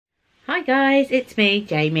Hi guys, it's me,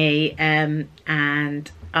 Jamie,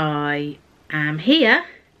 and I am here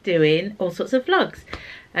doing all sorts of vlogs.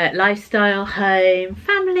 Lifestyle, home,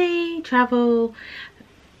 family, travel.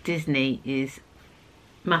 Disney is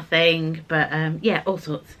my thing, but yeah, all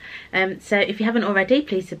sorts. So if you haven't already,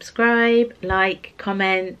 please subscribe, like,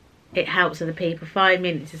 comment. It helps other people find me,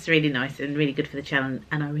 and it's just really nice and really good for the channel,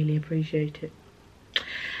 and I really appreciate it.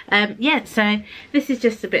 Yeah, so this is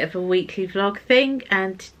just a bit of a weekly vlog thing,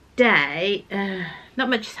 and today not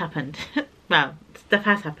much has happened. Well, stuff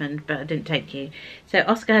has happened, but I didn't take you. So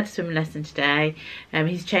Oscar had a swimming lesson today.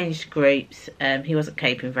 He's changed groups. He wasn't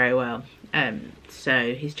coping very well,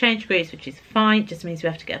 so he's changed groups, which is fine. Just means we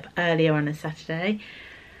have to get up earlier on a Saturday,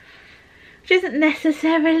 which isn't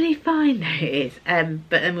necessarily fine, though it is.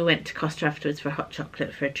 But then we went to Costa afterwards for a hot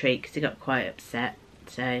chocolate for a treat because he got quite upset,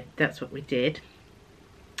 so that's what we did.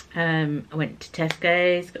 I went to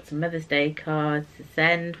Tesco's, got some Mother's Day cards to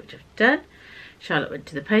send, which I've done. Charlotte went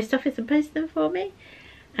to the post office and posted them for me.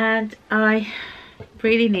 And I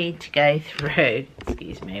really need to go through,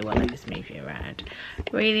 excuse me while I just move you around,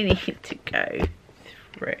 really need to go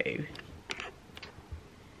through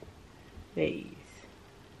these.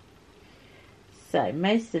 So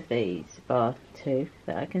most of these, bar two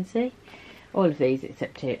that I can see, all of these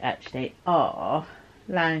except two actually, are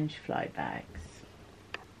lounge fly bags.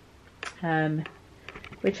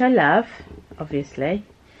 Which I love, obviously,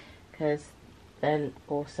 because they're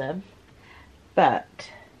awesome,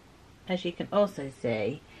 but as you can also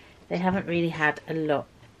see, they haven't really had a lot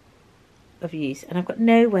of use, and I've got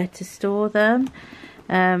nowhere to store them.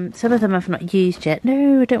 Some of them I've not used yet.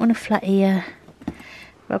 No, I don't want a flat ear.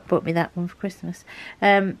 Rob bought me that one for Christmas.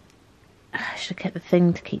 I should have kept the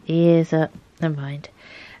thing to keep the ears up. Never mind.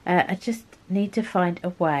 I just need to find a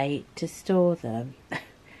way to store them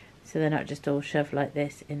so they're not just all shoved like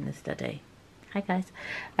this in the study. Hi guys.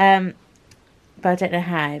 But I don't know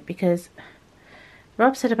how, because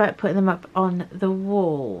Rob said about putting them up on the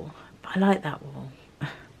wall. But I like that wall.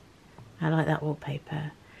 I like that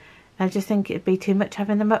wallpaper. I just think it'd be too much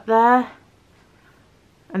having them up there.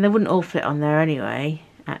 And they wouldn't all fit on there anyway,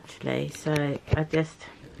 actually. So I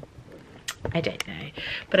don't know.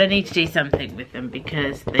 But I need to do something with them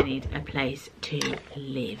because they need a place to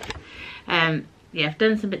live. Yeah, I've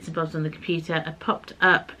done some bits and bobs on the computer. I popped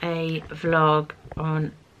up a vlog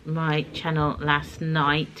on my channel last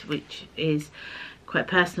night, which is quite a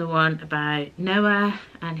personal one about Noah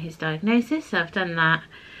and his diagnosis. So I've done that.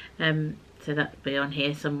 So that'll be on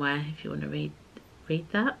here somewhere if you want to read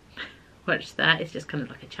that. Watch that. It's just kind of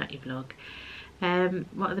like a chatty vlog.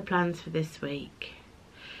 What are the plans for this week?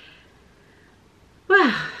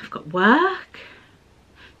 Well, I've got work.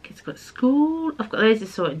 Kids got school. I've got loads of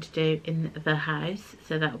sorting to do in the house,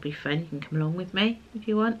 so that'll be fun. You can come along with me if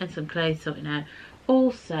you want, and some clothes sorting out.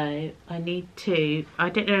 Also, I need to, I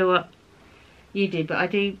don't know what you do, but I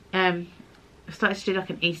do, I've started to do like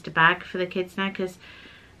an Easter bag for the kids now, because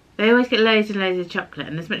they always get loads and loads of chocolate,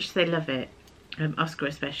 and as much as they love it, Oscar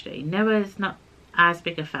especially, Noah's not as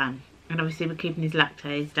big a fan, and obviously we're keeping his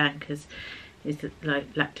lactose down because he's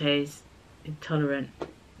like lactose intolerant.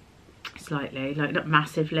 Slightly, like not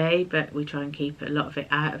massively, but we try and keep a lot of it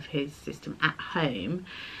out of his system at home,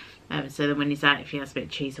 so that when he's out, if he has a bit of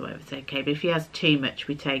cheese or whatever, it's okay. But if he has too much,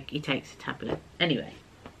 he takes a tablet. Anyway,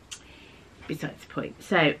 besides the point.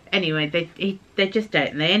 So anyway, they just don't,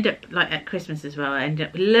 and they end up like at Christmas as well. I end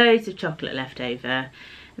up with loads of chocolate left over,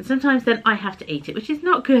 and sometimes then I have to eat it, which is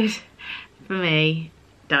not good for me,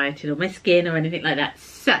 dieting or my skin or anything like that.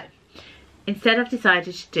 So instead, I've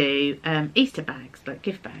decided to do Easter bags, like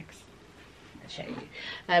gift bags. Show you.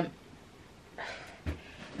 I've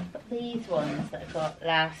got these ones that I got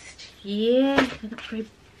last year. They're not very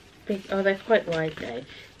big. Oh, they're quite wide though.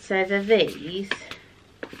 So they're these.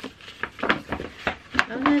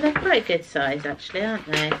 Oh no, they're quite a good size actually, aren't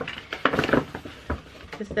they?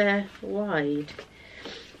 Because they're wide.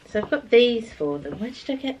 So I've got these for them. Where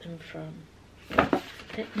did I get them from? I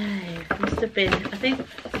don't know. It must have been, I think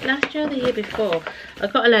last year or the year before. I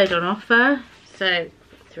got a load on offer, so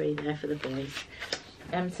 3 there for the boys.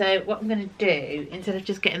 So what I'm going to do, instead of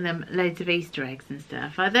just getting them loads of Easter eggs and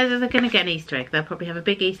stuff, they're going to get an Easter egg. They'll probably have a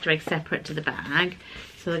big Easter egg separate to the bag,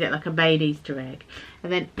 so they'll get like a main Easter egg,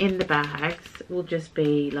 and then in the bags will just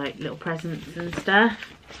be like little presents and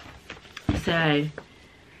stuff. So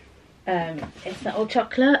it's not all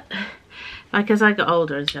chocolate. Like as I got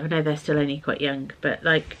older and stuff, I know they're still only quite young, but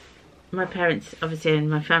like my parents obviously and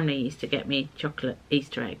my family used to get me chocolate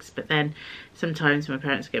Easter eggs, but then sometimes my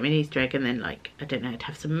parents would get me an Easter egg and then like, I don't know, I'd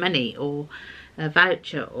have some money or a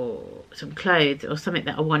voucher or some clothes or something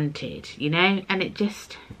that I wanted, you know, and it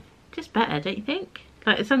just better, don't you think?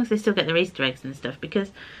 Like, as long as they still get their Easter eggs and stuff,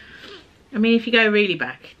 because I mean, if you go really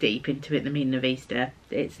back deep into it, the meaning of Easter,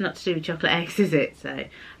 it's not to do with chocolate eggs, is it? So I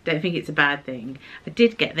don't think it's a bad thing. I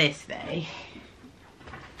did get this though.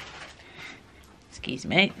 Excuse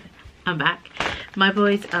me, I'm back. My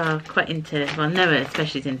boys are quite into, well, Noah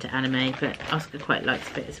especially is into anime, but Oscar quite likes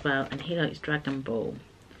a bit as well, and he likes Dragon Ball.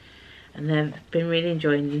 And they've been really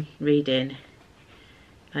enjoying reading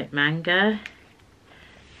like manga,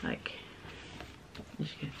 like,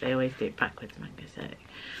 they always do it backwards, manga.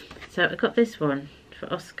 So I got this one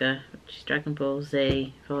for Oscar, which is Dragon Ball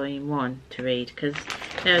Z Volume 1 to read, because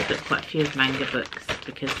Noah's got quite a few of manga books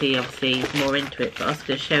because he obviously is more into it, but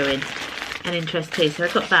Oscar's showing an interest too. So I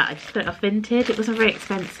got that. I just got it off Vinted. It wasn't very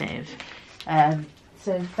expensive.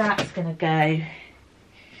 So that's gonna go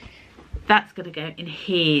in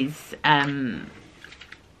his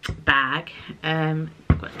bag. I've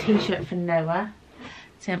got a t-shirt for Noah.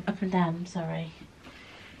 See, I'm up and down, I'm sorry.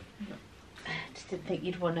 I just didn't think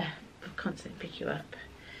you'd want to constantly pick you up.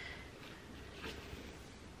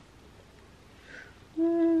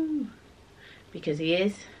 Because he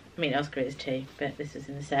is. I mean, Oscar is too, but this is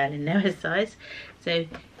in the sale in Noah's size. So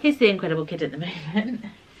he's the Incredible Kid at the moment.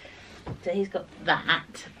 So he's got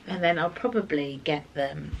that, and then I'll probably get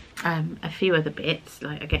them a few other bits.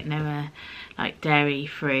 Like I get Noah like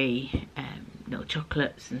dairy-free little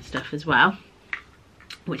chocolates and stuff as well,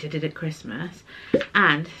 which I did at Christmas.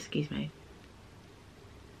 And excuse me,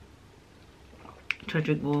 try to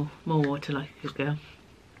drink more water like a good girl.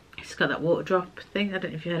 It's got that water drop thing. I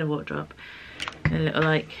don't know if you heard of water drop. A little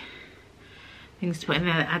like things to put in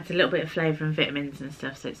there that adds a little bit of flavour and vitamins and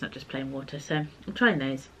stuff, so it's not just plain water. So I'm trying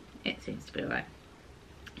those. It seems to be alright.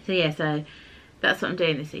 So yeah, so that's what I'm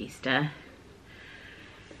doing this Easter.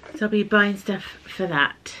 So I'll be buying stuff for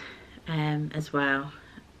that as well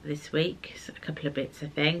this week. So a couple of bits, I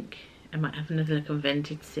think. I might have another look on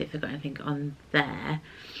Vinted to see if they've got anything on there.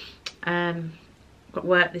 Got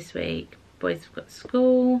work this week. Boys have got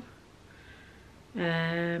school.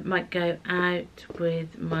 Might go out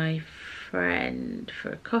with my friend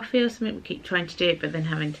for a coffee or something. We keep trying to do it, but then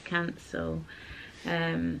having to cancel.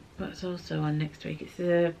 What's also on next week? It's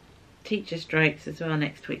the teacher strikes as well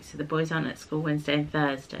next week, so the boys aren't at school Wednesday and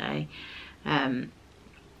Thursday.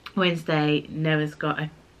 Wednesday, Noah's got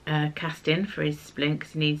a casting for his splint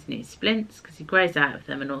because he needs new splints because he grows out of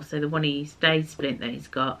them, and also the one he stays splint that he's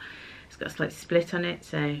got, it's got a slight split on it,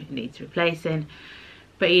 so it needs replacing.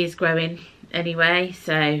 But he is growing anyway,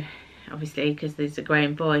 so obviously because there's a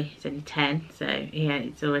growing boy, he's only 10, so yeah,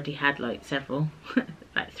 he's already had like several,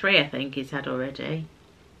 like 3 I think he's had already.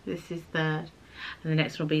 This is 3rd, and the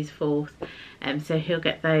next one will be his 4th. So he'll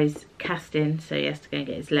get those cast in, so he has to go and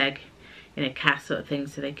get his leg in a cast sort of thing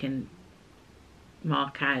so they can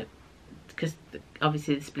mark out, because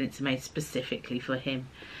obviously the splints are made specifically for him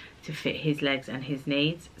to fit his legs and his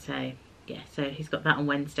needs. So yeah, so he's got that on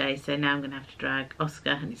Wednesday, so now I'm going to have to drag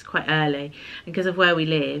Oscar, and it's quite early, and because of where we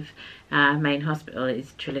live, main hospital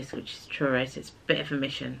is Trillis, which is Truro, so it's a bit of a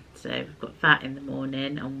mission. So we've got that in the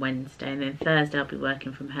morning on Wednesday, and then Thursday I'll be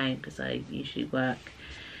working from home because I usually work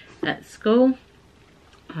at school.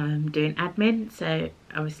 I'm doing admin, so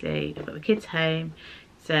obviously I've got the kids home,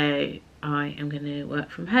 so I am going to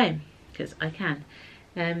work from home because I can.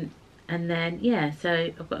 And then yeah,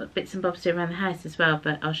 so I've got bits and bobs to do around the house as well,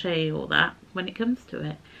 but I'll show you all that when it comes to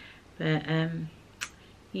it. But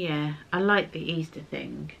yeah, I like the Easter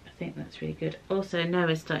thing. I think that's really good. Also,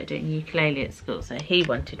 Noah started doing ukulele at school, so he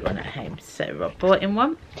wanted one at home, so Rob bought him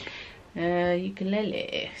one.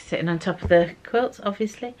 Ukulele sitting on top of the quilts,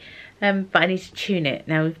 obviously. But I need to tune it.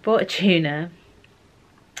 Now we've bought a tuner,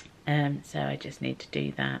 so I just need to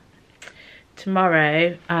do that.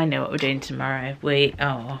 Tomorrow, I know what we're doing tomorrow. We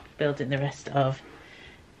are building the rest of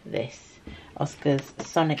this Oscar's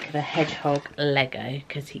Sonic the Hedgehog Lego,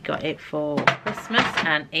 because he got it for Christmas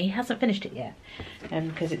and he hasn't finished it yet,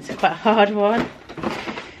 because it's quite a hard one.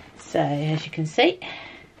 So as you can see,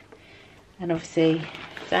 and obviously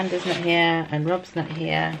Xander's not here and Rob's not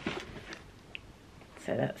here,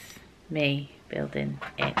 so that's me building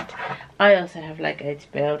it. I also have Lego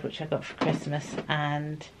to build, which I got for Christmas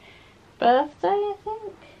and birthday, I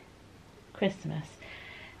think. Christmas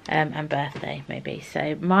and birthday maybe.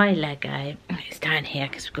 So my Lego is down here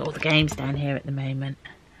because we've got all the games down here at the moment,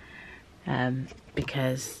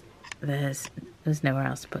 because there's nowhere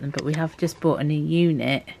else to put them. But we have just bought a new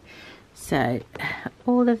unit, so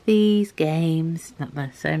all of these games, not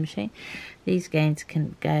the sewing machine, these games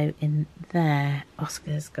can go in there.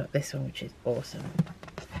 Oscar's got this one, which is awesome.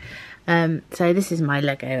 So this is my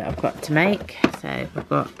Lego I've got to make. So we've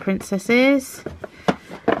got princesses,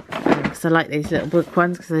 because because I like these little book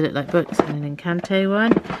ones because they look like books, and an Encanto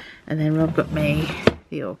one. And then Rob got me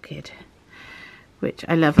the orchid, which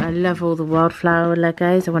I love. I love all the wildflower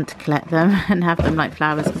Legos. I want to collect them and have them like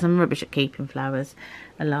flowers because I'm rubbish at keeping flowers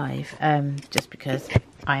alive, just because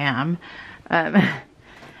I am.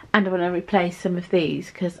 And I want to replace some of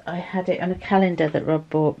these because I had it on a calendar that Rob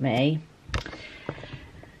bought me.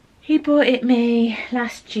 He bought it me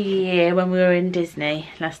last year when we were in Disney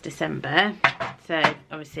last December. So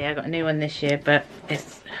obviously I got a new one this year, but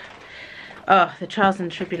it's, oh, the trials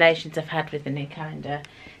and tribulations I've had with the new calendar.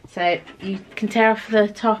 So you can tear off the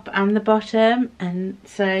top and the bottom, and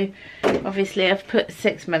so obviously I've put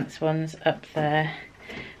 6 months ones up there,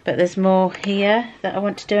 but there's more here that I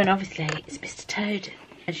want to do, and obviously it's Mr. Toad.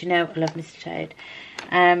 As you know, I love Mr. Toad.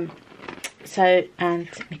 And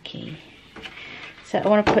Mickey. So I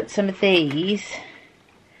want to put some of these.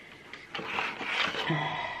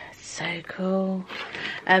 So cool.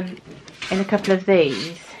 In a couple of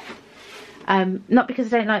these. Not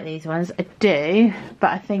because I don't like these ones, I do,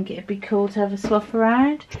 but I think it'd be cool to have a swap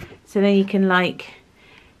around. So then you can like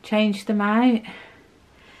change them out.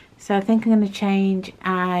 So I think I'm going to change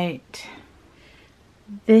out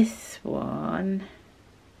this one.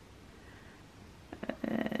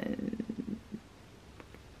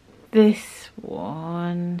 This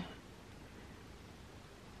one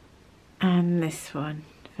and this one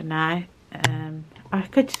for now. I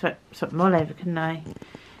could just swap them all over, couldn't I?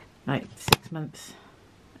 Like 6 months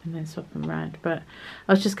and then swap them around, but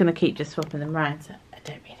I was just going to keep just swapping them around, so I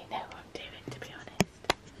don't really know what I'm doing, to be honest.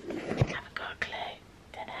 I haven't got a clue,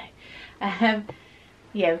 don't know.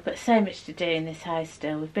 Yeah, we've got so much to do in this house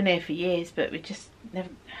still. We've been here for years, but we just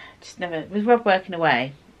never, with Rob working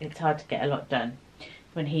away, it's hard to get a lot done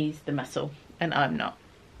when he's the muscle and I'm not.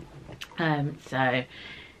 So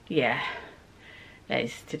yeah,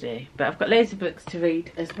 loads to do, but I've got loads of books to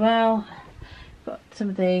read as well. Got some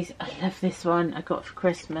of these. I love this one I got for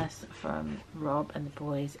Christmas from Rob and the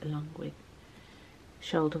boys, along with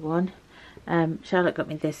shoulder one. Charlotte got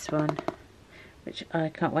me this one, which I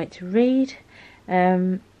can't wait to read.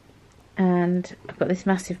 And I've got this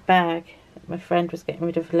massive bag. My friend was getting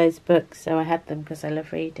rid of loads of books, so I had them because I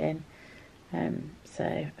love reading. So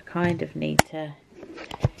I kind of need to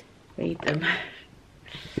read them.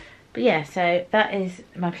 But yeah, so that is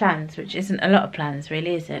my plans, which isn't a lot of plans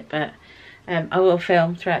really, is it? But I will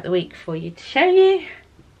film throughout the week for you to show you.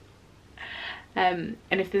 And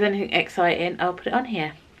if there's anything exciting, I'll put it on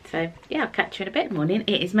here. So yeah, I'll catch you in a bit. Morning.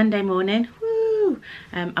 It is Monday morning. Woo!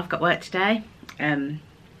 I've got work today. Hence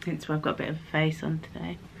why I've got a bit of a face on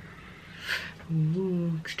today.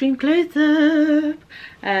 Ooh, extreme close up.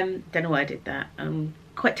 Don't know why I did that. I'm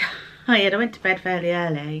quite tired. I went to bed fairly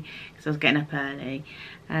early because I was getting up early.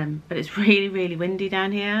 But it's really, really windy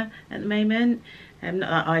down here at the moment. Not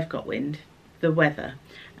that I've got wind, the weather.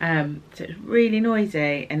 So it's really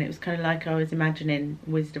noisy, and it was kind of like I was imagining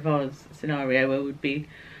Wizard of Oz scenario where we'd be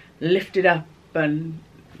lifted up and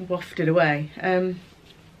wafted away.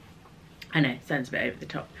 I know, it sounds a bit over the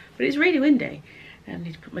top, but it's really windy. I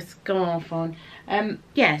need to put my scarf on.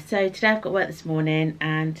 Yeah, so today I've got work this morning,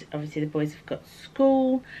 and obviously the boys have got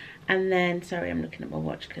school. And then, sorry, I'm looking at my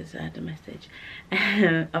watch because I had a message.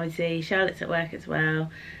 Obviously Charlotte's at work as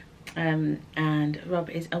well, and Rob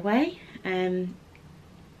is away.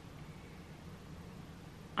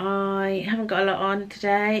 I haven't got a lot on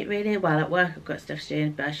today really. Well, at work I've got stuff to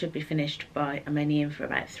do, but I should be finished by, I'm only in for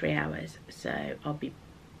about 3 hours, so I'll be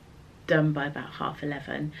done by about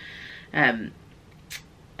 11:30.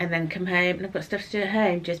 And then come home, and I've got stuff to do at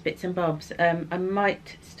home, just bits and bobs. I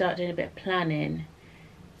might start doing a bit of planning,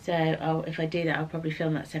 so if I do that I'll probably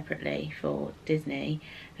film that separately for Disney.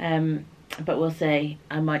 But we'll see.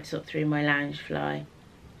 I might sort through my lounge fly.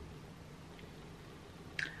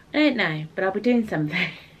 I don't know, but I'll be doing something.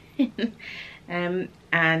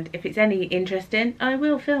 And if it's any interesting, I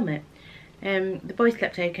will film it. The boys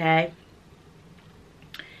slept okay.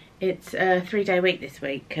 It's a 3-day week this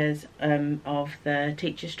week because of the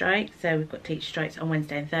teacher strike. So we've got teacher strikes on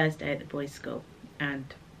Wednesday and Thursday at the boys' school,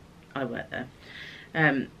 and I work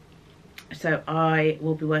there. So I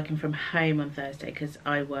will be working from home on Thursday because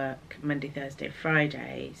I work Monday, Thursday,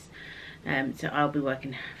 Fridays. So I'll be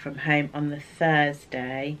working from home on the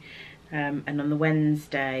Thursday, and on the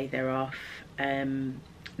Wednesday they're off.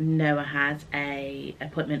 Noah has a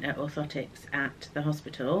appointment at orthotics at the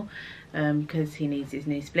hospital because he needs his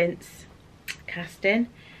new splints cast in.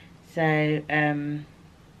 So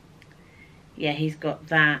yeah, he's got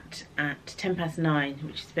that at 9:10,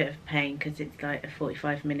 which is a bit of a pain because it's like a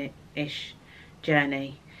 45-minute-ish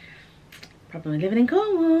journey. Problem with living in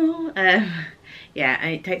Cornwall. Yeah,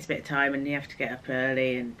 and it takes a bit of time, and you have to get up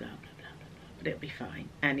early and blah blah blah. but it'll be fine.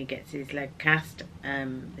 And he gets his leg cast.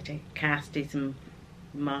 They take a cast, do some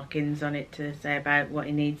markings on it to say about what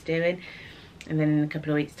he needs doing, and then in a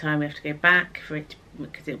couple of weeks' time we have to go back for it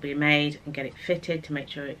because it'll be made, and get it fitted to make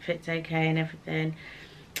sure it fits okay and everything.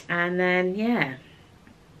 And then yeah,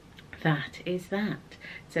 that is that.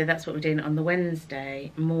 So that's what we're doing on the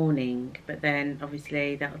Wednesday morning, but then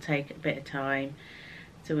obviously that'll take a bit of time,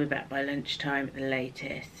 so we're back by lunchtime at the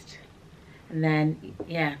latest. And then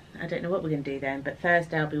yeah, I don't know what we're going to do then, but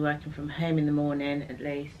Thursday I'll be working from home in the morning at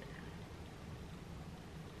least.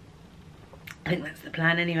 I think that's the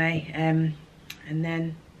plan anyway. And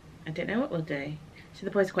then I don't know what we'll do. So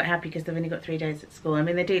the boys are quite happy because they've only got 3 days at school. I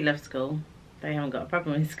mean, they do love school. They haven't got a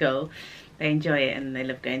problem with school. They enjoy it and they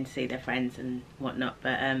love going to see their friends and whatnot.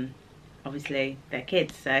 But obviously they're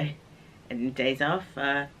kids, so and days off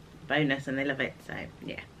are bonus and they love it. So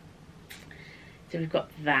yeah. So we've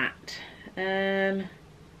got that. I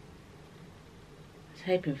was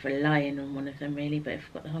hoping for a lion on one of them really, but if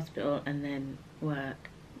I've got the hospital and then work,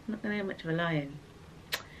 I'm not going to have much of a lion.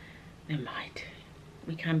 Never mind.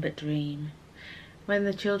 We can but dream. When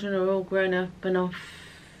the children are all grown up and off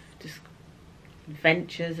just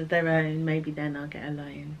ventures of their own, maybe then I'll get a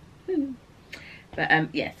lion.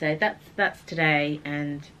 But yeah, so that's today,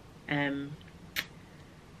 and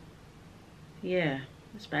yeah,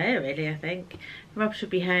 that's about it really, I think. Rob should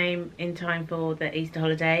be home in time for the Easter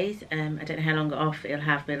holidays. I don't know how long off he'll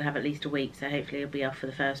have, but he'll have at least a week, so hopefully he'll be off for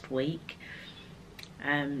the first week.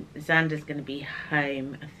 Xander's going to be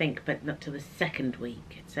home, I think, but not till the second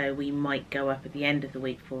week, so we might go up at the end of the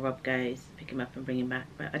week before Rob goes, pick him up and bring him back,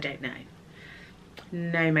 but I don't know.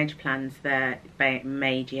 No major plans there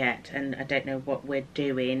made yet, and I don't know what we're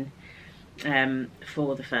doing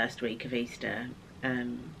for the first week of Easter.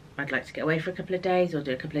 I'd like to get away for a couple of days, or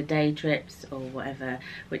do a couple of day trips or whatever,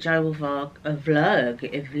 which I will vlog,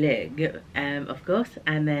 of course,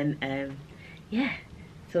 and then yeah,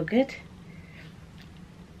 it's all good.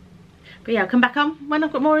 But yeah, I'll come back on when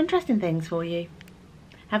I've got more interesting things for you.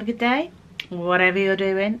 Have a good day, whatever you're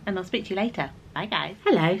doing, and I'll speak to you later. Bye guys.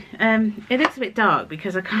 Hello. It looks a bit dark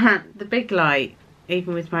because I can't, the big light,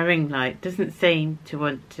 even with my ring light, doesn't seem to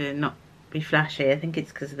want to not be flashy. I think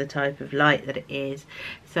it's because of the type of light that it is.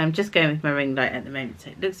 So I'm just going with my ring light at the moment,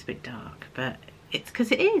 so it looks a bit dark, but it's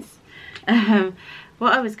because it is.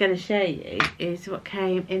 What I was going to show you is what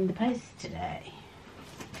came in the post today,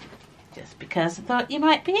 just because I thought you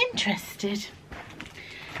might be interested.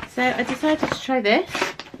 So I decided to try this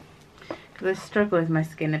because I struggle with my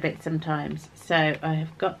skin a bit sometimes. So I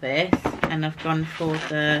have got this, and I've gone for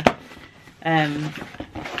the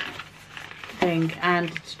thing,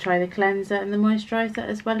 and to try the cleanser and the moisturiser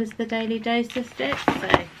as well as the daily dose of it. So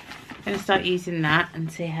I'm going to start using that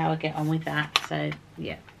and see how I get on with that. So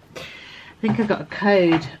yeah, I think I got a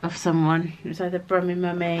code of someone. It was either Brummy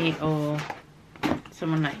Mummy or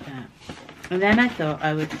someone like that. And then I thought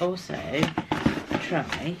I would also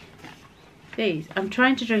try these. I'm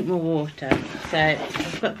trying to drink more water, so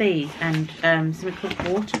I've got these and something called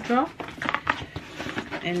Water Drop,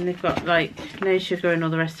 and they've got like no sugar and all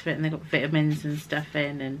the rest of it, and they've got vitamins and stuff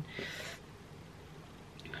in. And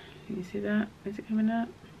can you see that? Is it coming up?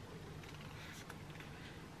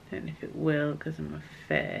 I don't know if it will because of my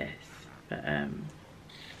face, but I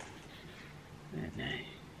don't know.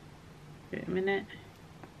 Wait a minute.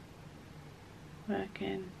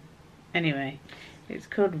 Working. Anyway, it's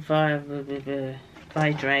called Hydrate.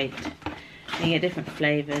 And you get different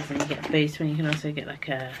flavours, and you get a boost one. You can also get like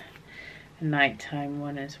a nighttime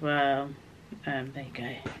one as well. There you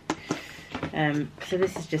go. So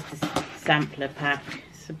this is just a sampler pack.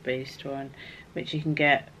 It's a boost one, which you can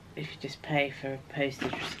get if you just pay for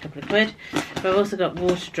postage, just a couple of quid. But I've also got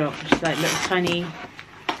Water Drop, which is like little tiny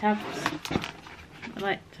tabs.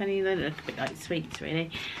 Like tiny, they look a bit like sweets really,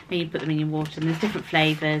 and you put them in your water, and there's different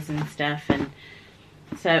flavours and stuff, and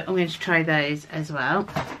so I'm going to try those as well.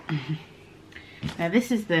 Now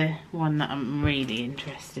this is the one that I'm really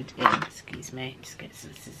interested in. Excuse me, just get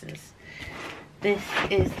some scissors. This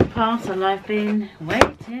is the parcel I've been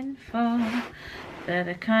waiting for, that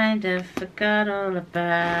I kind of forgot all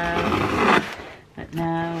about, but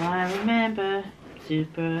now I remember.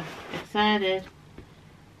 Super excited.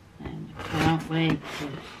 And I can't wait to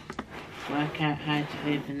work out how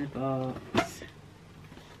to open the box,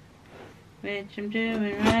 which I'm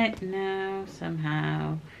doing right now.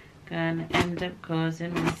 Somehow gonna end up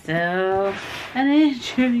causing myself an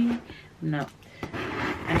injury. No,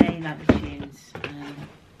 I know you like the tunes.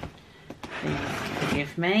 Please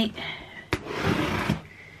forgive me.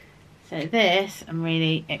 So this I'm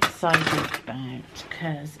really excited about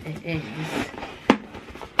because it is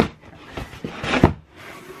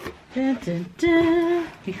Dun, dun, dun.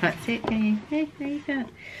 You can't see it, can you? Hey, there you go.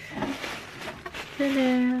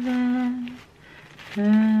 Can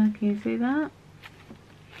you see that?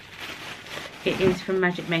 It is from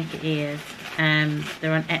Magic Maker Ears.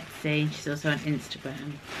 They're on Etsy. She's also on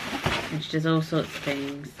Instagram. And she does all sorts of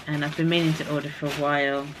things. And I've been meaning to order for a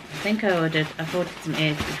while. I've ordered some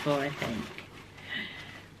ears before, I think.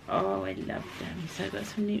 Oh, I love them. So I've got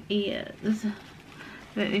some new ears. I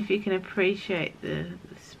don't know if you can appreciate the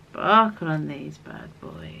sparkle on these bad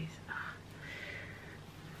boys.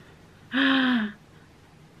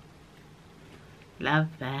 Love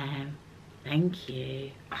them. Thank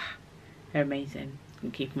you. They're amazing. You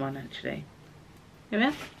can keep them on actually. Here we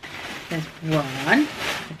are. There's one.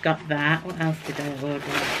 I've got that. What else did I order?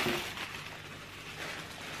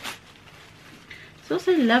 It's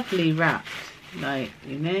also lovely wrapped. Like,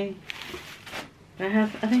 you know. I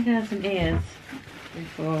think I have some ears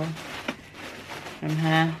before from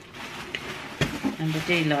her. And I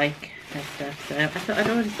do like her stuff. So I thought I'd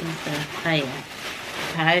order some stuff. Oh yeah.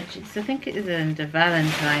 Pouch. I think it is under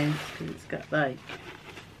Valentine's because it's got like,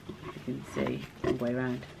 you can see all the way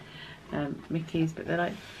around, Mickey's, but they're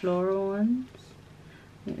like floral ones. I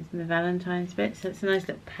think it's in the Valentine's bit, so it's a nice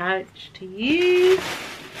little pouch to use. So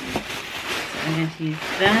I'm going to use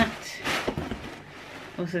that.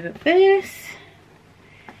 Also got this,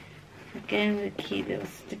 again with a cute little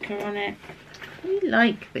sticker on it. I really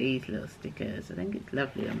like these little stickers. I think it's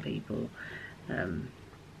lovely on people.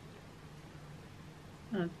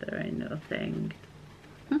 Of their own little thing.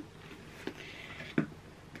 I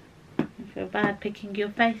feel bad picking your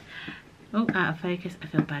face. Oh, out of focus. I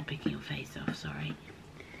feel bad picking your face off, sorry.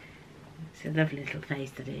 It's a lovely little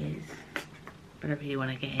face that it is. But I really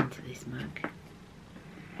want to get into this mug.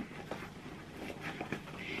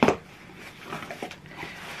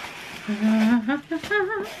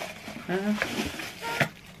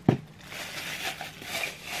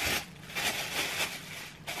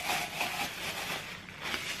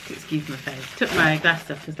 Excuse my face. Took my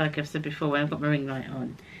glass off because, like I've said before, when I've got my ring light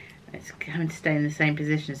on, it's having to stay in the same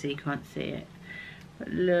position so you can't see it. But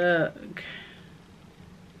look,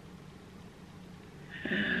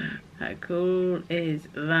 how cool is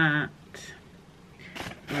that?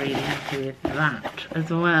 Really happy with that as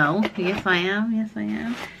well. Yes, I am. Yes, I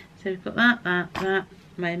am. So we've got that,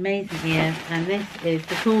 my amazing ears, and this is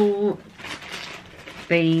the cool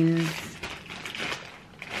beans.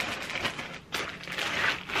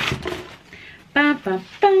 Ba, ba,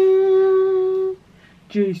 ba.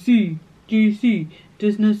 JC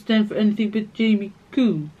does not stand for anything but Jamie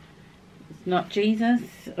Cool. It's not Jesus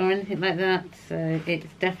or anything like that, so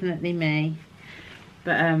it's definitely me.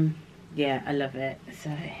 But yeah, I love it.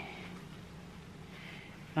 So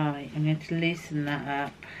alright, I'm going to loosen that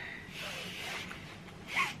up.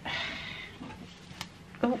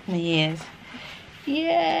 Oh, my ears.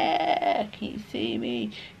 Yeah, can you see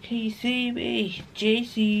me? Can you see me?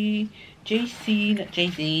 JC, not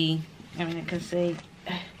JC. I mean, I can see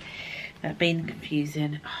that being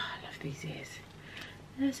confusing. Oh, I love these ears.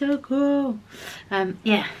 They're so cool.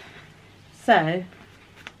 Yeah. So, I'm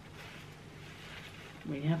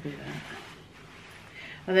really happy with that.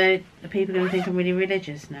 Although, the people are going to think I'm really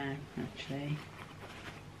religious now, actually.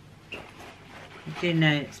 I do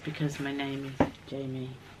know it's because my name is Jamie.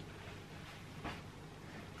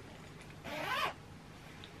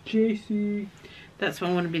 JC. That's what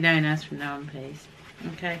I want to be known as from now on, please.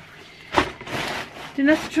 Okay. Do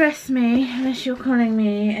not address me unless you're calling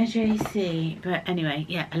me a JC. But anyway,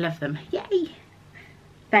 yeah, I love them. Yay!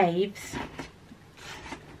 Faves.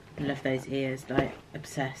 I love those ears, like,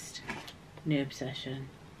 obsessed. New obsession.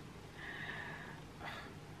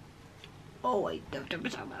 Oh, I love them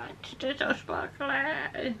so much. They're so sparkly.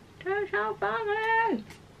 They're so sparkly.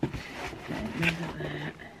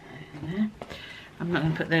 I'm not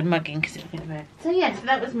going to put the mug in because it'll be red. So yes,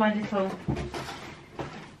 that was my little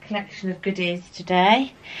collection of goodies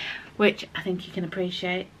today, which I think you can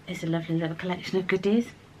appreciate is a lovely little collection of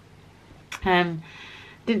goodies. Didn't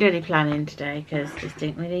do any planning today because just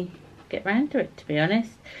didn't really get round to it, to be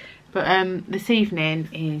honest. But this evening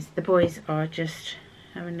is the boys are just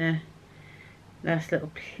having a nice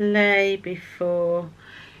little play before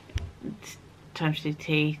it's time to do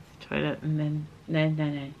teeth, toilet, and then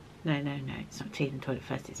no, it's not teeth and toilet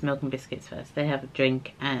first, it's milk and biscuits first. They have a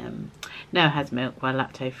drink. Noah has milk, well,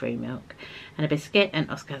 lacto-free milk, and a biscuit, and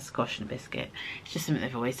Oscar has squash and a biscuit. It's just something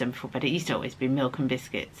they've always done before, but it used to always be milk and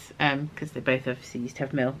biscuits, because they both obviously used to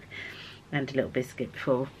have milk and a little biscuit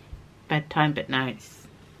before bedtime, but now it's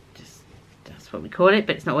just, that's what we call it,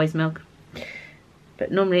 but it's not always milk.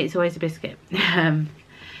 But normally it's always a biscuit. And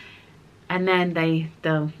then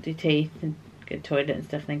they'll do teeth and go to the toilet and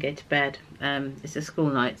stuff, and then go to bed. It's a school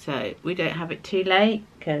night, so we don't have it too late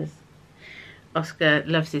because Oscar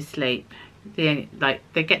loves his sleep. They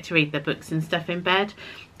get to read their books and stuff in bed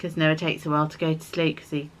because Noah takes a while to go to sleep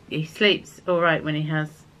because he sleeps all right when he has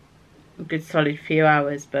a good solid few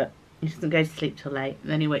hours, but he doesn't go to sleep till late,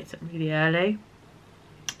 and then he wakes up really early.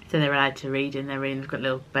 So they're allowed to read in their room. They've got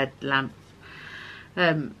little bed lamps,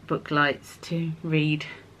 book lights to read,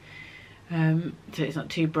 so it's not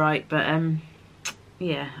too bright. But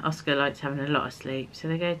yeah, Oscar likes having a lot of sleep, so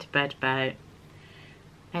they go to bed about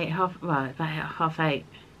half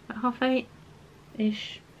eight-ish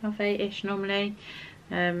normally.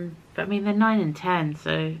 But I mean, they're 9 and 10,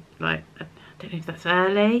 so like I don't know if that's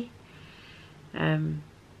early,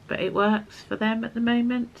 but it works for them at the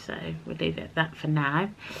moment, so we'll leave it at that for now.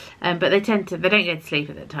 But they don't go to sleep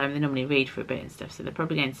at that time. They normally read for a bit and stuff, so they're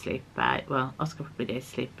probably going to sleep about, well, Oscar probably goes to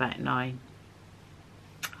sleep about 9,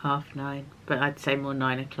 half 9, but I'd say more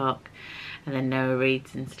 9 o'clock, and then Noah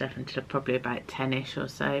reads and stuff until probably about 10ish or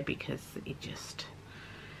so, because he just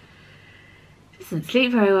doesn't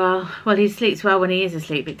sleep very well. Well, he sleeps well when he is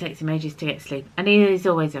asleep. It takes him ages to get to sleep, and he is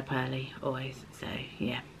always up early, always. So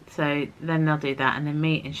yeah, so then they'll do that, and then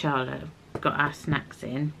me and Charlotte have got our snacks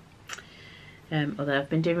in. Although I've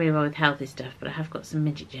been doing really well with healthy stuff, but I have got some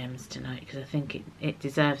midget gems tonight because I think it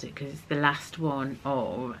deserves it, because it's the last one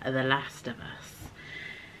of The Last of Us.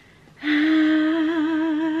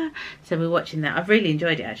 So we're watching that. I've really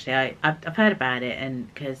enjoyed it, actually. I've heard about it,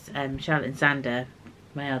 and because Charlotte and Xander,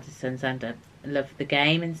 my eldest son Xander, love the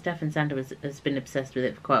game and stuff, and Xander has been obsessed with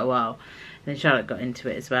it for quite a while. And then Charlotte got into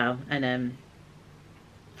it as well, and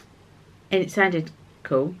it sounded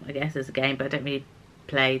cool, I guess, as a game, but I don't really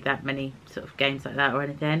play that many sort of games like that or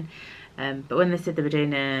anything. But when they said they were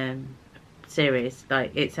doing a series,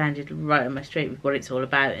 like, it sounded right on my street with what it's all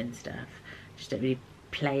about and stuff. Just don't really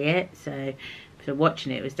play it, so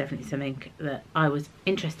watching it was definitely something that I was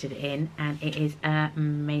interested in, and it is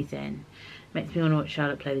amazing. Makes me want to watch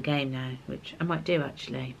Charlotte play the game now, which I might do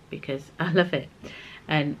actually, because I love it.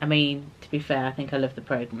 And I mean, to be fair, I think I love the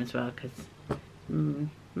programme as well, because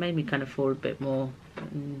made me kind of fall a bit more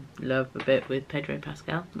in love a bit with Pedro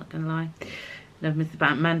Pascal, not gonna lie. Love Mr.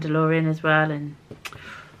 Mandalorian as well, and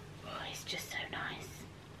oh, he's just so nice.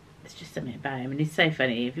 There's just something about him, and he's so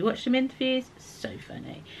funny. If you watch some interviews, so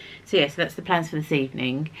funny. So yeah, so that's the plans for this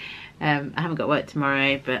evening. I haven't got work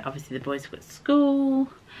tomorrow, but obviously the boys have got school.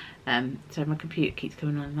 So my computer keeps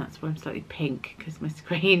coming on, and that's why I'm slightly pink, because my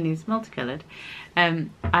screen is multicoloured. I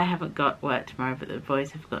haven't got work tomorrow, but the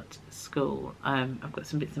boys have got school. I've got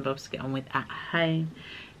some bits and bobs to get on with at home.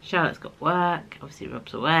 Charlotte's got work, obviously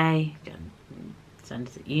Rob's away,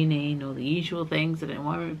 Sandra's at uni, and all the usual things. I don't know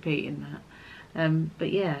why I'm repeating that.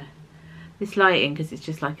 But yeah, this lighting, because it's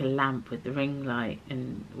just like a lamp with the ring light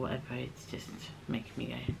and whatever, it's just making me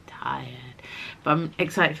go tired. But I'm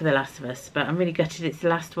excited for The Last of Us, but I'm really gutted it's the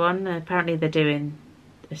last one. Apparently they're doing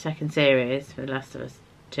a second series for The Last of Us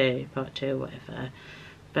 2, part 2 or whatever,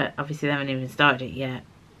 but obviously they haven't even started it yet.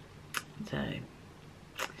 So,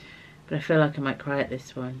 but I feel like I might cry at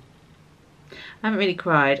this one. I haven't really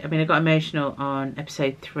cried. I mean, I got emotional on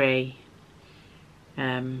episode 3,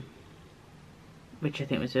 which I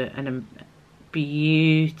think was a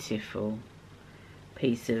beautiful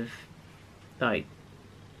piece of like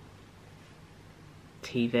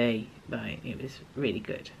TV. Like, it was really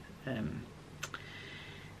good.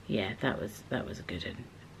 Yeah, that was a good one.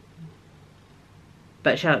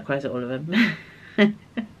 But Charlotte cries at all of them.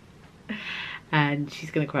 And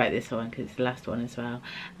she's going to cry at this one because it's the last one as well.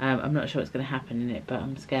 I'm not sure what's going to happen in it, but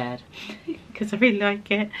I'm scared because I really like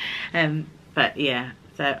it. But yeah,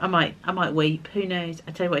 so I might weep. Who knows?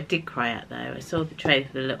 I tell you what, I did cry at though. I saw the trailer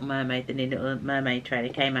for The Little Mermaid. The new Little Mermaid trailer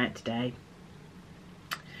came out today.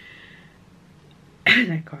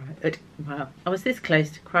 And I cried. Well, I was this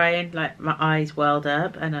close to crying. Like, my eyes welled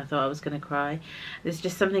up, and I thought I was going to cry. There's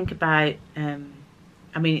just something about.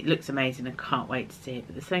 I mean, it looks amazing. I can't wait to see it.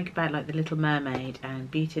 But there's something about like The Little Mermaid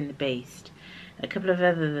and Beauty and the Beast, a couple of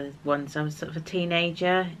other ones. I was sort of a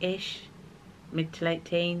teenager-ish, mid to late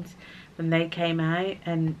teens, when they came out,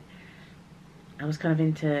 and I was kind of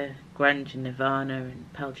into grunge and Nirvana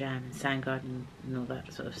and Pearl Jam and Soundgarden and all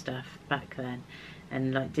that sort of stuff back then.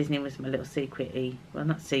 And like, Disney was my little secretly, well,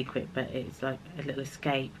 not secret, but it's like a little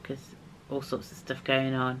escape, because all sorts of stuff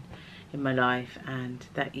going on in my life, and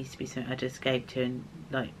that used to be something I'd escape to and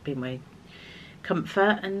like be my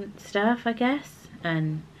comfort and stuff, I guess.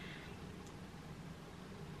 And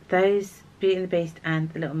those Beauty and the Beast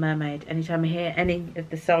and The Little Mermaid, anytime I hear any of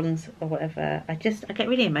the songs or whatever, I get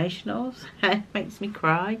really emotional. So it makes me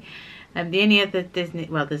cry. The only other Disney,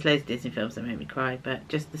 well, there's loads of Disney films that make me cry, but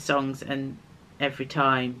just the songs and every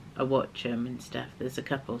time I watch them and stuff. There's a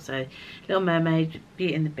couple, so Little Mermaid,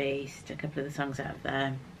 Beauty and the Beast, a couple of the songs out of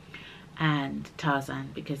there, and Tarzan,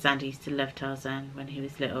 because Andy used to love Tarzan when he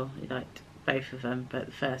was little. He liked both of them, but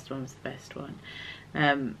the first one was the best one.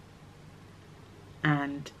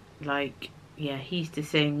 And like, yeah, he used to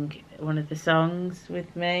sing one of the songs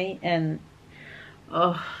with me, and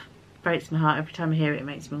oh, breaks my heart every time I hear it. It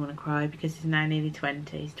makes me want to cry, because he's now nearly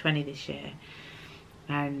 20. He's 20 this year,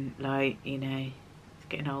 and like, you know, he's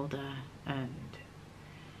getting older, and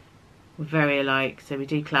we're very alike, so we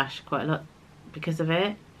do clash quite a lot because of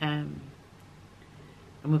it. And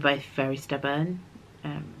we're both very stubborn.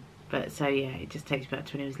 But so yeah, it just takes me back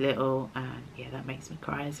to when he was little, and yeah, that makes me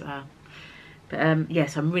cry as well. But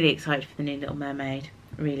yes, I'm really excited for the new Little Mermaid.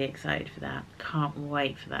 Really excited for that. Can't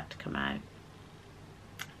wait for that to come out.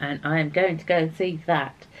 And I am going to go and see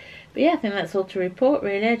that. But yeah, I think that's all to report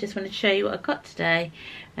really. I just wanted to show you what I got today.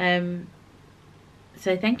 So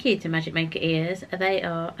thank you to Magic Maker Ears. They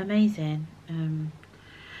are amazing. I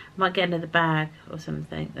might get another bag or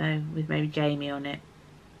something though, with maybe Jamie on it.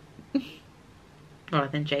 Rather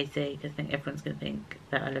than JC, because I think everyone's going to think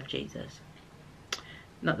that I love Jesus.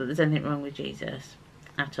 Not that there's anything wrong with Jesus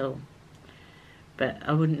at all, but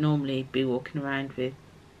I wouldn't normally be walking around with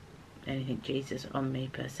anything Jesus on me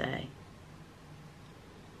per se.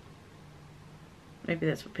 Maybe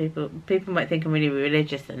that's what people might think I'm really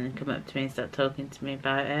religious and then come up to me and start talking to me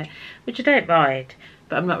about it, which I don't mind,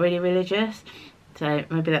 but I'm not really religious, so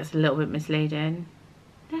maybe that's a little bit misleading.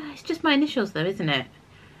 No, it's just my initials though, isn't it?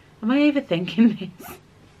 Am I overthinking this?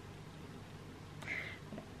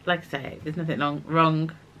 Like I say, there's nothing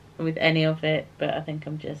wrong with any of it, but I think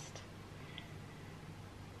I'm going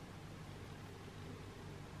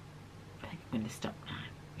to stop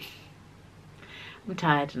now. I'm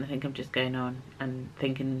tired, and I think I'm just going on and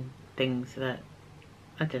thinking things that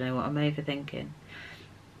I don't know what I'm overthinking.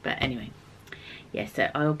 But anyway, yeah, so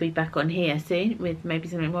I'll be back on here soon with maybe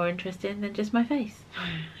something more interesting than just my face.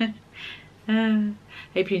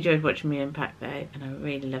 Hope you enjoyed watching me unpack though, and I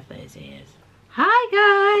really love those ears.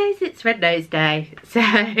 Hi guys, it's Red Nose Day, so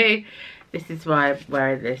this is why I'm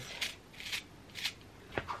wearing this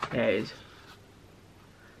nose.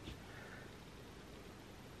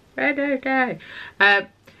 Red Nose Day.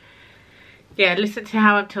 Yeah, listen to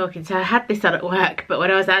how I'm talking. So I had this on at work, but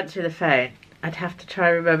when I was answering the phone, I'd have to try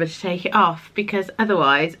and remember to take it off, because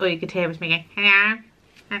otherwise all you could hear was me going, hello,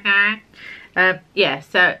 hello. Yeah,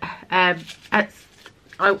 so I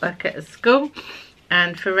work at a school.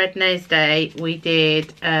 And for Red Nose Day, we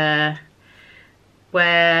did wear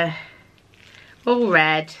all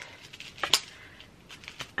red,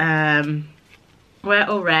 or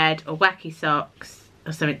wacky socks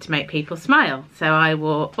or something to make people smile. So I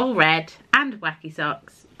wore all red and wacky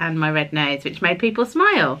socks and my red nose, which made people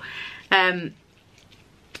smile. I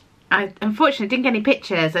unfortunately didn't get any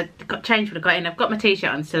pictures. I got changed when I got in. I've got my t-shirt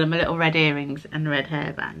on still and my little red earrings and red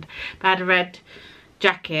hairband. But I had a red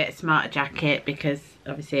jacket, a smart jacket, because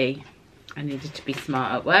obviously I needed to be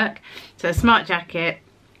smart at work. So a smart jacket,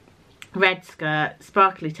 red skirt,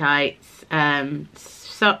 sparkly tights,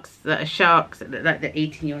 socks that are sharks that look like they're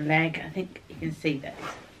eating your leg. I think you can see those.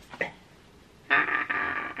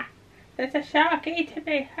 Ah, there's a shark eating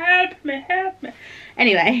me, help me, help me.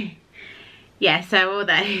 Anyway, yeah, so all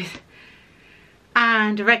those.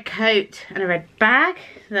 And a red coat and a red bag.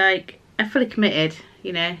 Like, I'm fully committed,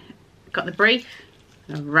 you know. Got the brief.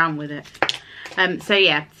 I ran with it. So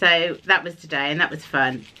yeah, so that was today, and that was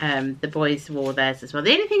fun. The boys wore theirs as well.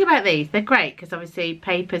 The only thing about these, they're great because obviously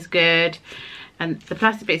paper's good, and the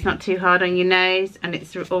plastic bit's not too hard on your nose, and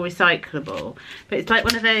it's all recyclable. But it's like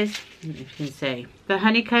one of those, I don't know if you can see, the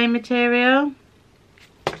honeycomb material.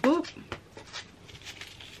 Ooh.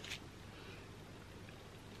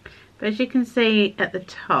 But as you can see at the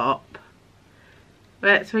top,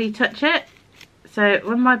 that's where you touch it. So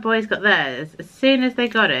when my boys got theirs, as soon as they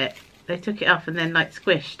got it, they took it off and then like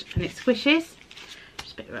squished, and it squishes.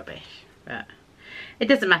 Just a bit rubbish, but it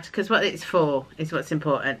doesn't matter because what it's for is what's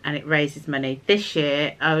important, and it raises money. This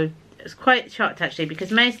year I was quite shocked actually,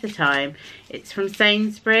 because most of the time it's from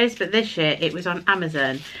Sainsbury's, but this year it was on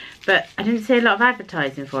Amazon. But I didn't see a lot of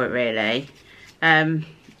advertising for it really. And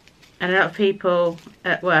a lot of people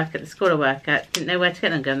at work, at the school I work at, didn't know where to get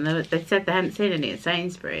them done. They said they hadn't seen any at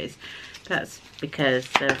Sainsbury's. That's because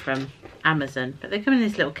they're from Amazon. But they come in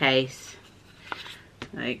this little case,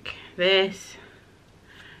 like this,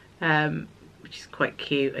 which is quite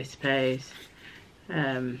cute, I suppose.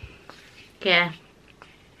 Yeah.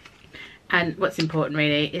 And what's important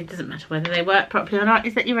really, it doesn't matter whether they work properly or not,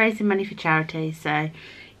 is that you're raising money for charity. So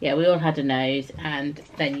yeah, we all had a nose, and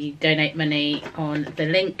then you donate money on the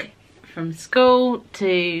link from school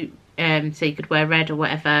to so you could wear red or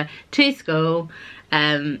whatever to school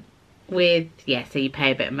with, yeah, so you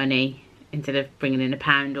pay a bit of money instead of bringing in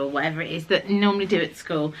 £1 or whatever it is that you normally do at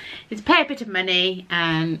school. It's pay a bit of money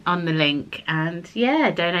on the link, and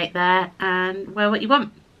yeah, donate there and wear what you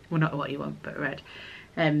want. Well, not what you want, but red.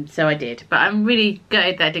 So I did, but I'm really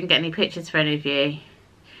gutted that I didn't get any pictures for any of you,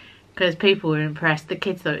 because people were impressed. The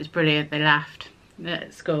kids thought it was brilliant. They laughed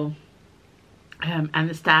at school, and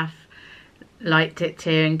the staff liked it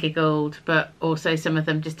too and giggled, but also some of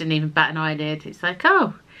them just didn't even bat an eyelid. It's like,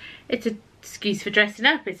 oh, it's an excuse for dressing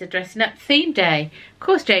up. It's a dressing up theme day. Of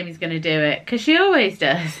course Jamie's going to do it, because she always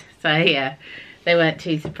does. So yeah, they weren't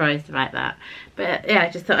too surprised about that. But yeah, I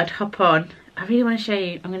just thought I'd hop on. I really want to show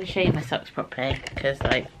you, I'm going to show you my socks properly, because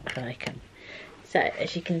I like them. So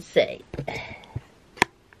as you can see,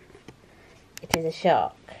 it is a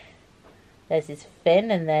shark. There's his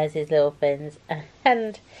fin, and there's his little fins,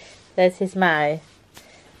 and there's his mouth.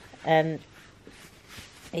 And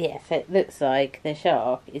yes, it looks like the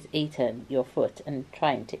shark is eating your foot and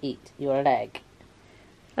trying to eat your leg.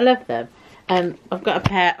 I love them. I've got a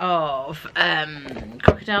pair of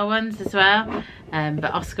crocodile ones as well,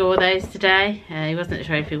 but Oscar wore those today. He wasn't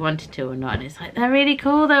sure if he wanted to or not, and it's like, they're really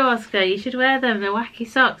cool though, Oscar, you should wear them, they're wacky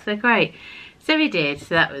socks, they're great. So he did,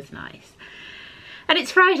 so that was nice. And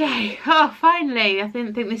it's Friday. Oh, finally. I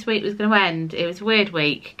didn't think this week was going to end. It was a weird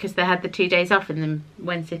week because they had the 2 days off in the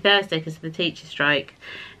Wednesday, Thursday because of the teacher strike.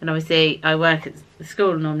 And obviously I work at the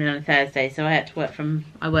school normally on a Thursday, so I worked from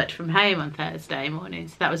home on Thursday morning.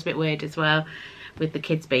 So that was a bit weird as well, with the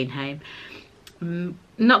kids being home.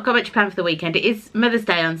 Not got much planned for the weekend. It is Mother's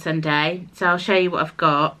Day on Sunday, so I'll show you what I've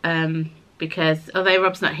got. Because although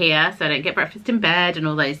Rob's not here, so I don't get breakfast in bed and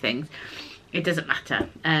all those things, it doesn't matter.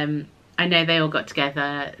 I know they all got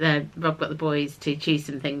together. Rob got the boys to choose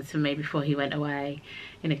some things for me before he went away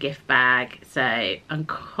in a gift bag. So I'm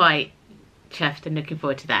quite chuffed and looking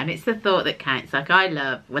forward to that. And it's the thought that counts. Like, I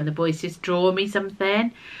love when the boys just draw me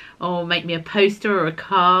something or make me a poster or a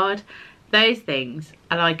card. Those things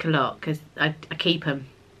I like a lot because I keep them.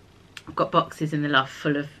 I've got boxes in the loft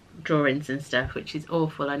full of drawings and stuff, which is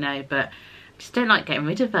awful, I know, but I just don't like getting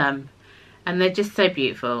rid of them. And they're just so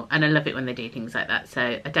beautiful, and I love it when they do things like that, so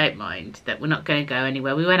I don't mind that we're not going to go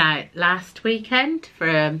anywhere. We went out last weekend for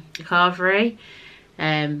a carvery,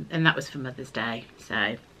 and that was for Mother's Day, so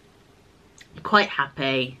I'm quite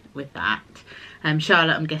happy with that.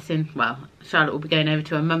 Charlotte, I'm guessing, well, Charlotte will be going over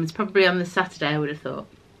to her mum's probably on the Saturday, I would have thought,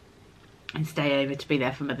 and stay over to be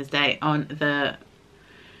there for Mother's Day on the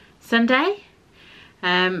Sunday.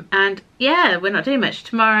 And yeah, we're not doing much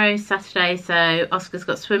tomorrow, Saturday, so Oscar's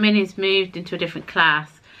got swimming. He's moved into a different class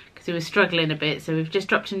because he was struggling a bit, so we've just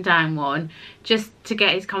dropped him down one just to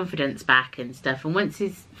get his confidence back and stuff, and once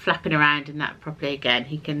he's flapping around and that properly again,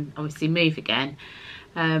 he can obviously move again.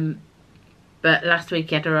 But last week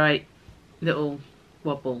he had a right little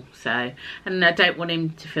wobble, so, and I don't want him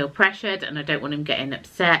to feel pressured, and I don't want him getting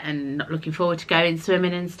upset and not looking forward to going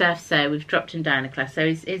swimming and stuff, so we've dropped him down a class,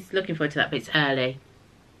 so he's looking forward to that, but it's early.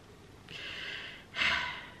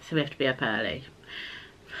 So we have to be up early,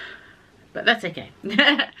 but that's okay.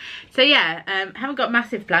 So yeah, haven't got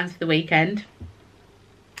massive plans for the weekend,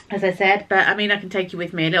 as I said, but I mean, I can take you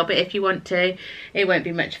with me a little bit if you want to. It won't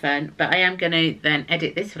be much fun, but I am going to then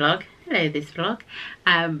edit this vlog. Hello, this vlog.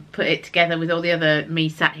 Put it together with all the other me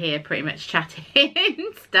sat here pretty much chatting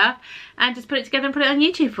and stuff, and just put it together and put it on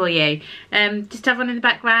YouTube for you. Just have one in the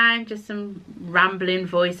background, just some rambling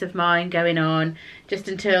voice of mine going on, just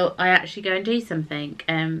until I actually go and do something.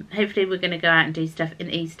 Hopefully we're going to go out and do stuff in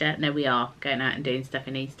Easter. No, we are going out and doing stuff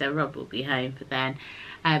in Easter. Rob will be home for then.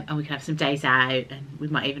 And we can have some days out, and we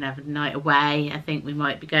might even have a night away. I think we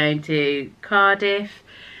might be going to Cardiff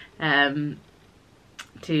to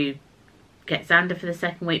get Xander for the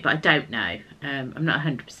second week, but I don't know. I'm not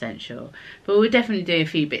 100% sure, but we'll definitely do a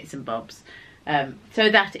few bits and bobs. So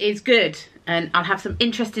that is good, and I'll have some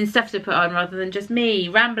interesting stuff to put on rather than just me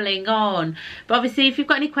rambling on. But obviously, if you've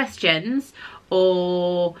got any questions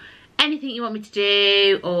or anything you want me to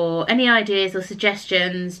do, or any ideas or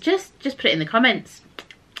suggestions, just put it in the comments.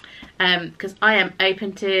 Because I am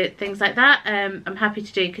open to things like that. I'm happy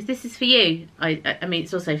to do, because this is for you. I mean,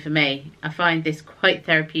 it's also for me. I find this quite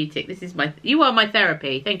therapeutic. This is you are my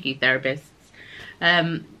therapy. Thank you, therapists.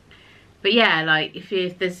 But yeah, like if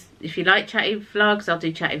you like chatty vlogs, I'll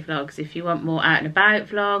do chatty vlogs. If you want more out and about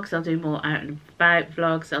vlogs, I'll do more out and about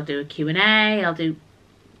vlogs. I'll do a Q&A.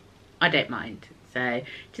 I don't mind. So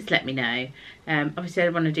just let me know. Obviously I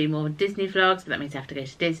want to do more Disney vlogs, but that means I have to go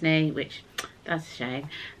to Disney, which, that's a shame.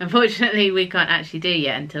 Unfortunately we can't actually do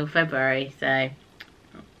yet until February, so,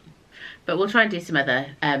 but we'll try and do some other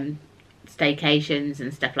staycations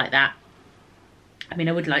and stuff like that. I mean,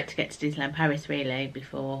 I would like to get to Disneyland Paris really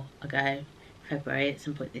before I go February at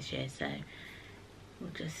some point this year, so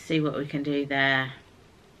we'll just see what we can do there.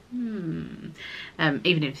 Even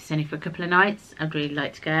if it's only for a couple of nights, I'd really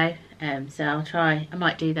like to go. So I'll try. I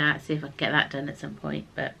might do that, see if I can get that done at some point.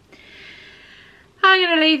 But I'm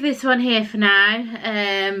going to leave this one here for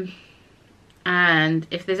now. And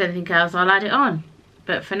if there's anything else, I'll add it on.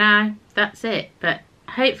 But for now, that's it. But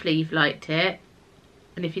hopefully you've liked it.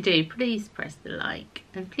 And if you do, please press the like.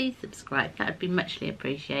 And please subscribe. That would be muchly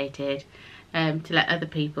appreciated. To let other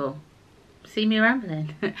people see me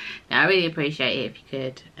rambling. No, I really appreciate it if you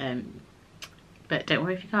could. But don't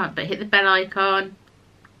worry if you can't. But hit the bell icon.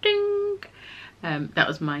 Ding! That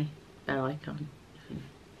was my bell icon.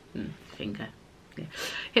 Finger. Yeah.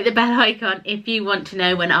 Hit the bell icon if you want to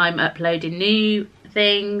know when I'm uploading new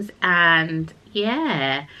things. And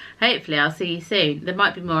yeah, hopefully I'll see you soon. There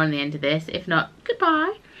might be more on the end of this. If not,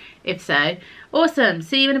 goodbye. If so, awesome.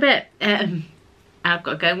 See you in a bit. I've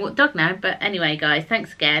got to go and walk the dog now. But anyway, guys,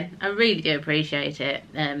 thanks again. I really do appreciate it.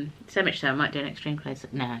 So much so I might do an extreme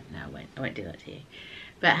close-up. No, I won't. I won't do that to you.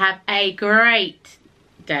 But have a great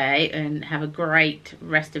day and have a great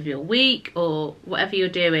rest of your week or whatever you're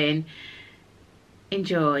doing.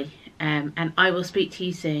 Enjoy. And I will speak to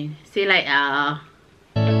you soon. See you later.